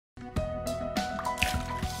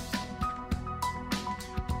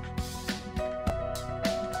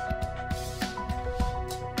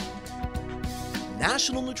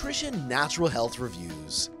National Nutrition Natural Health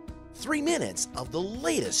Reviews. 3 minutes of the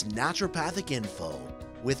latest naturopathic info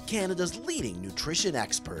with Canada's leading nutrition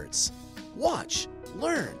experts. Watch,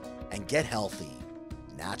 learn, and get healthy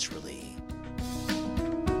naturally.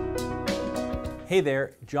 Hey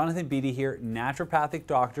there, Jonathan Beatty here, naturopathic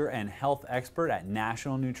doctor and health expert at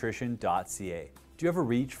nationalnutrition.ca. Do you ever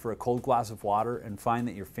reach for a cold glass of water and find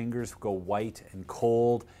that your fingers go white and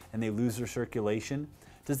cold and they lose their circulation?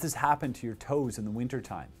 Does this happen to your toes in the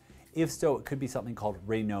wintertime? If so, it could be something called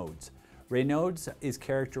Raynaud's. Raynaud's is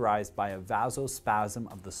characterized by a vasospasm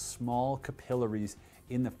of the small capillaries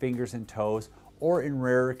in the fingers and toes, or in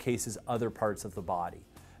rarer cases, other parts of the body.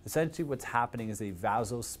 Essentially what's happening is a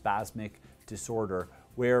vasospastic disorder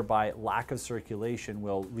whereby lack of circulation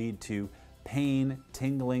will lead to pain,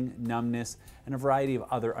 tingling, numbness, and a variety of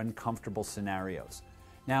other uncomfortable scenarios.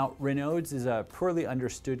 Now, Raynaud's is a poorly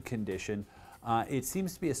understood condition. It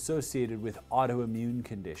seems to be associated with autoimmune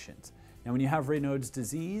conditions. Now, when you have Raynaud's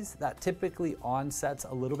disease, that typically onsets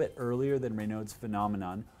a little bit earlier than Raynaud's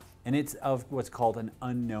phenomenon, and it's of what's called an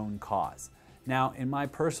unknown cause. Now, in my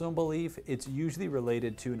personal belief, it's usually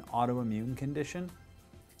related to an autoimmune condition,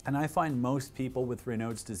 and I find most people with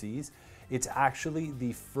Raynaud's disease, it's actually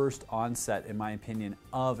the first onset, in my opinion,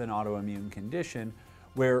 of an autoimmune condition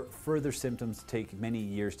where further symptoms take many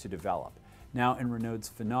years to develop. Now, in Raynaud's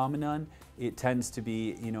phenomenon, it tends to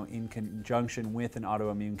be, in conjunction with an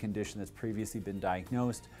autoimmune condition that's previously been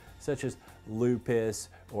diagnosed, such as lupus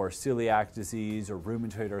or celiac disease or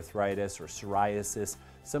rheumatoid arthritis or psoriasis,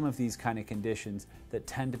 some of these kind of conditions that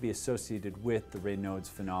tend to be associated with the Raynaud's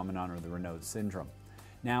phenomenon or the Raynaud's syndrome.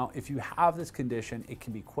 Now, if you have this condition, it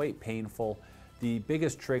can be quite painful. The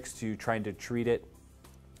biggest tricks to trying to treat it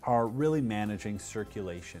are really managing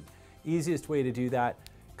circulation. Easiest way to do that,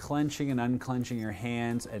 clenching and unclenching your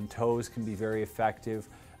hands and toes can be very effective.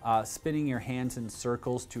 Spinning your hands in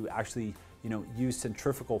circles to actually, use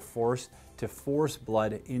centrifugal force to force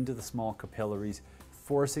blood into the small capillaries,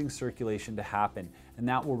 forcing circulation to happen. And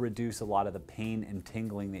that will reduce a lot of the pain and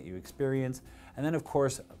tingling that you experience. And then, of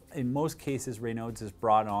course, in most cases, Raynaud's is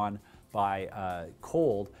brought on by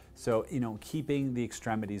cold. So, keeping the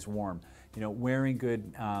extremities warm, wearing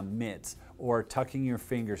good mitts, or tucking your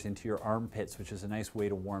fingers into your armpits, which is a nice way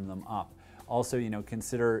to warm them up. Also,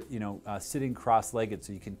 consider, sitting cross-legged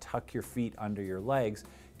so you can tuck your feet under your legs,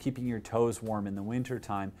 keeping your toes warm in the winter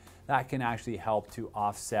time. That can actually help to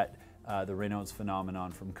offset the Raynaud's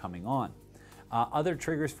phenomenon from coming on. Other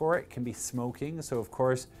triggers for it can be smoking. So of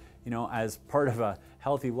course, as part of a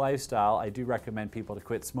healthy lifestyle, I do recommend people to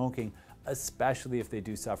quit smoking, especially if they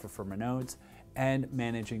do suffer from Raynaud's, and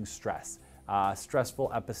managing stress.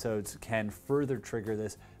 Stressful episodes can further trigger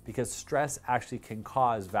this because stress actually can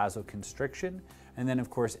cause vasoconstriction, and then of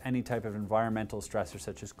course any type of environmental stressor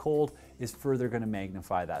such as cold is further going to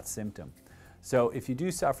magnify that symptom. So if you do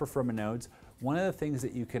suffer from Raynaud's, one of the things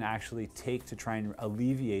that you can actually take to try and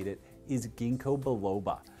alleviate it is Ginkgo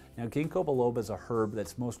Biloba. Now, Ginkgo Biloba is a herb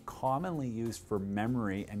that's most commonly used for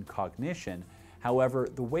memory and cognition. However,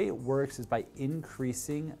 the way it works is by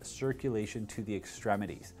increasing circulation to the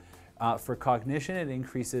extremities. For cognition, it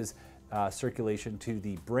increases circulation to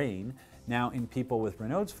the brain. Now, in people with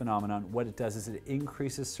Raynaud's phenomenon, what it does is it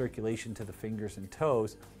increases circulation to the fingers and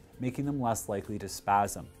toes, making them less likely to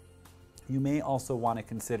spasm. You may also want to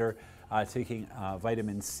consider taking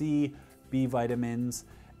vitamin C, B vitamins,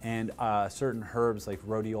 and certain herbs like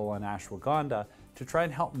Rhodiola and Ashwagandha to try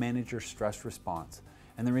and help manage your stress response.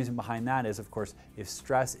 And the reason behind that is, of course, if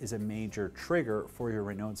stress is a major trigger for your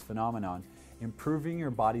Raynaud's phenomenon, improving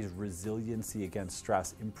your body's resiliency against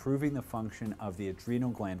stress, improving the function of the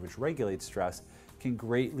adrenal gland, which regulates stress, can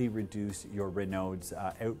greatly reduce your Raynaud's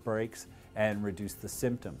outbreaks and reduce the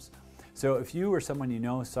symptoms. So if you or someone you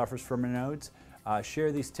know suffers from Raynaud's,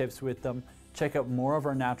 share these tips with them. Check out more of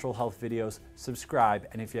our natural health videos, subscribe,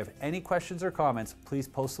 and if you have any questions or comments, please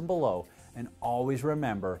post them below. And always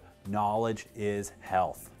remember, knowledge is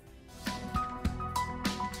health.